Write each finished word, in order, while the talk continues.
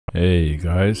Hey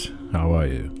guys, how are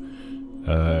you?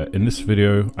 In this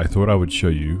video I thought I would show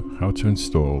you how to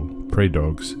install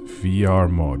Praydogs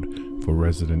VR mod for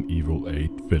Resident Evil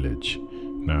 8 Village.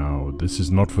 Now this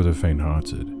is not for the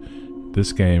faint-hearted.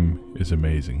 This game is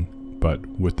amazing, but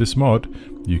with this mod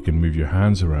you can move your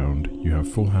hands around, you have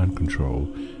full hand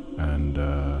control, and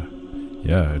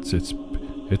yeah, it's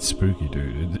spooky,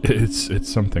 dude. It's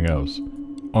something else.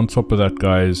 On top of that,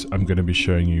 guys, I'm going to be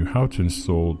showing you how to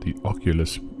install the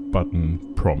Oculus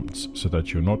button prompts so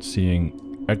that you're not seeing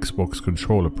Xbox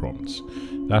controller prompts.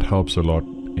 That helps a lot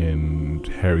in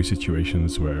hairy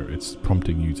situations where it's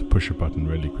prompting you to push a button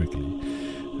really quickly.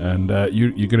 And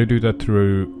you're going to do that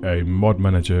through a mod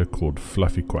manager called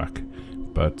Fluffy Quack.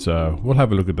 But we'll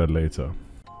have a look at that later.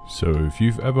 So if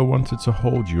you've ever wanted to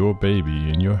hold your baby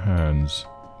in your hands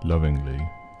lovingly,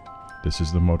 this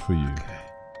is the mod for you. Okay.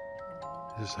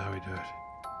 This is how we do it.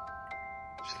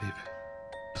 Sleep.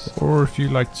 Or if you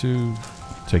like to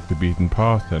take the beaten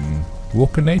path and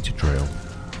walk a nature trail.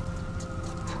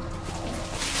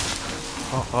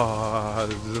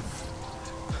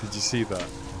 Did you see that?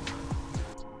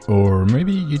 Or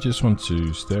maybe you just want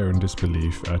to stare in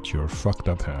disbelief at your fucked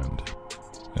up hand.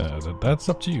 That's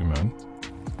up to you, man.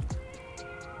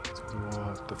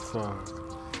 What the fuck?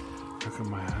 Look at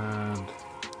my hand.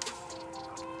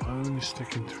 Only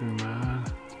sticking through, man.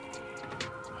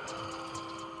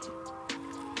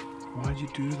 Why'd you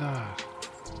do that?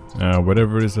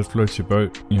 Whatever it is that floats your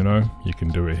boat, you know, you can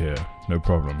do it here, no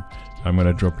problem. I'm going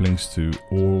to drop links to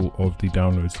all of the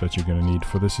downloads that you're going to need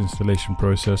for this installation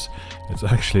process. It's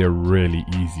actually a really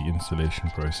easy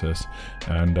installation process.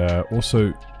 And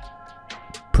also,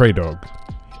 Praydog,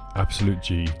 absolute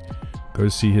G. Go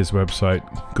see his website,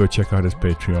 go check out his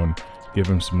Patreon, give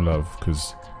him some love,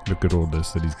 because look at all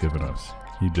this that he's given us.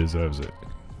 He deserves it.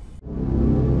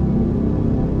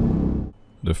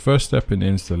 The first step in the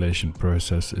installation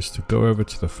process is to go over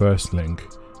to the first link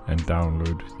and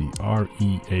download the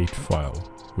RE8 file,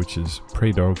 which is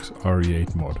Praydogs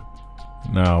RE8 mod.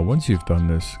 Now once you've done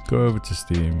this, go over to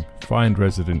Steam, find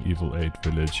Resident Evil 8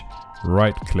 Village,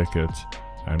 right click it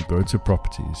and go to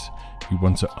properties. You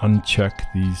want to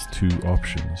uncheck these two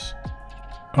options.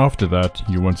 After that,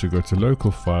 you want to go to local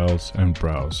files and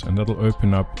browse, and that'll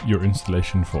open up your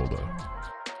installation folder.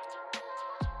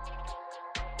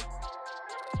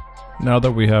 Now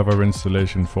that we have our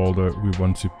installation folder, we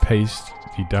want to paste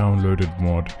the downloaded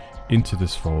mod into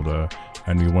this folder,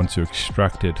 and we want to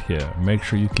extract it here. Make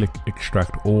sure you click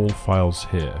extract all files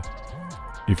here.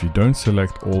 If you don't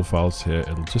select all files here,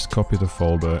 it'll just copy the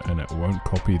folder and it won't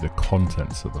copy the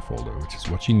contents of the folder, which is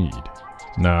what you need.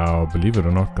 Now, believe it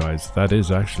or not, guys, that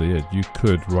is actually it. You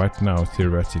could right now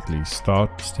theoretically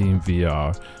start Steam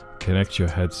VR, connect your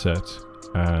headset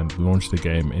and launch the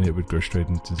game, and it would go straight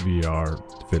into VR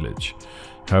Village.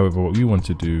 However, what we want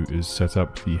to do is set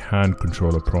up the hand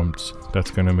controller prompts.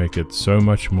 That's going to make it so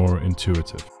much more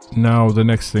intuitive. Now the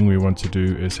next thing we want to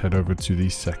do is head over to the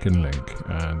second link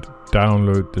and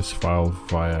download this file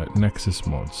via Nexus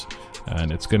Mods,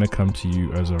 and it's going to come to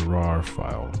you as a RAR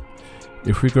file.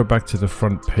 If we go back to the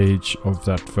front page of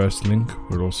that first link,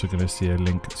 we're also going to see a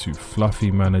link to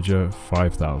Fluffy Manager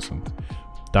 5000.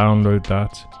 Download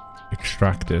that,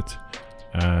 extract it,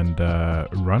 and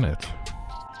run it.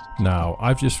 Now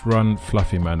I've just run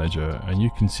Fluffy Manager, and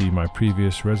you can see my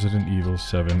previous Resident Evil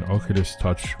 7 Oculus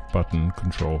touch button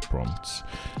control prompts.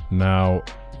 Now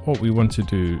what we want to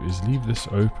do is leave this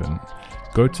open,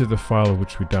 go to the file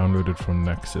which we downloaded from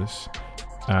Nexus,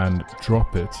 and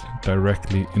drop it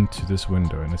directly into this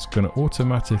window, and it's going to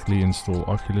automatically install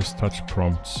Oculus touch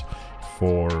prompts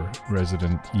for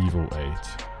Resident Evil 8.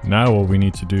 Now all we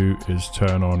need to do is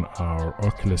turn on our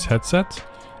Oculus headset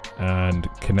and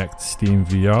connect Steam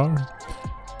VR,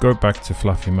 go back to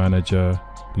Fluffy Manager,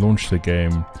 launch the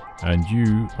game, and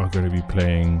you are going to be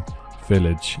playing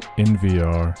Village in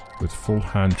VR with full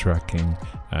hand tracking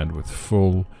and with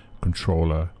full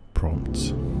controller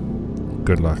prompts.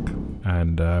 Good luck,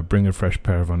 and bring a fresh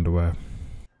pair of underwear.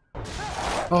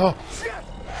 Oh!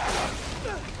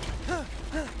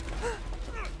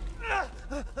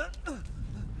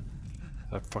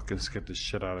 That fucking scared the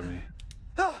shit out of me.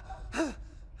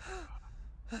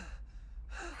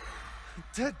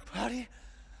 Dead body?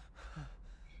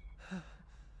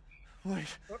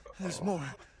 Wait, there's more.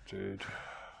 Dude.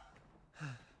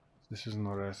 This is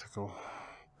not ethical.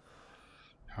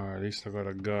 Alright, at least I got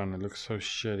a gun. It looks so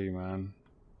shitty, man.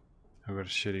 I got a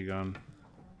shitty gun.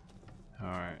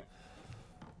 Alright.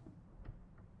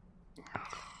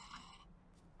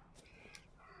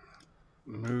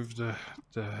 Move the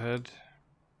head.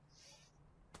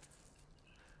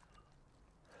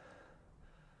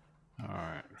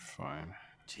 Alright, fine.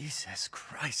 Jesus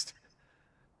Christ.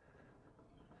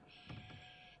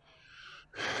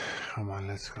 Come on,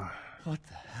 let's go. What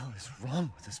the hell is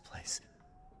wrong with this place?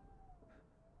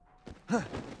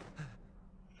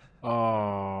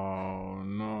 Oh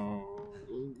no.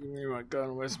 Give me my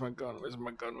gun. Where's my gun? Where's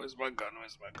my gun? Where's my gun?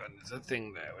 Where's my gun? There's a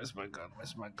thing there. Where's my gun?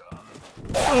 Where's my gun?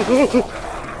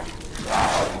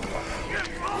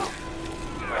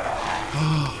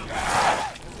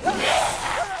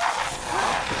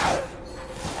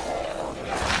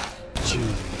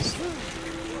 Jesus.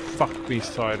 Fuck me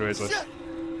sideways. Like,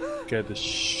 scared the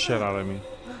shit out of me.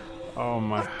 Oh,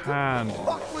 my hand.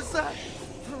 What was that?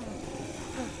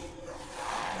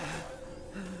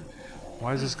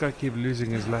 Why does this guy keep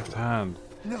losing his left hand?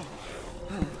 No.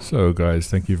 So guys,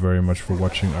 thank you very much for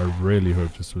watching. I really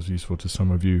hope this was useful to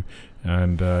some of you,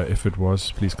 and if it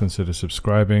was, please consider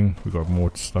subscribing. We got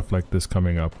more stuff like this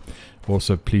coming up.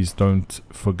 Also, please don't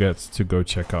forget to go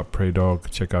check out Praydog,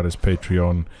 check out his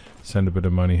Patreon, send a bit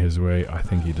of money his way. I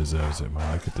think he deserves it,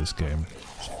 man. Look at this game.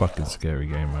 It's a fucking scary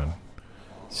game, man.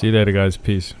 See you later, guys.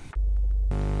 Peace.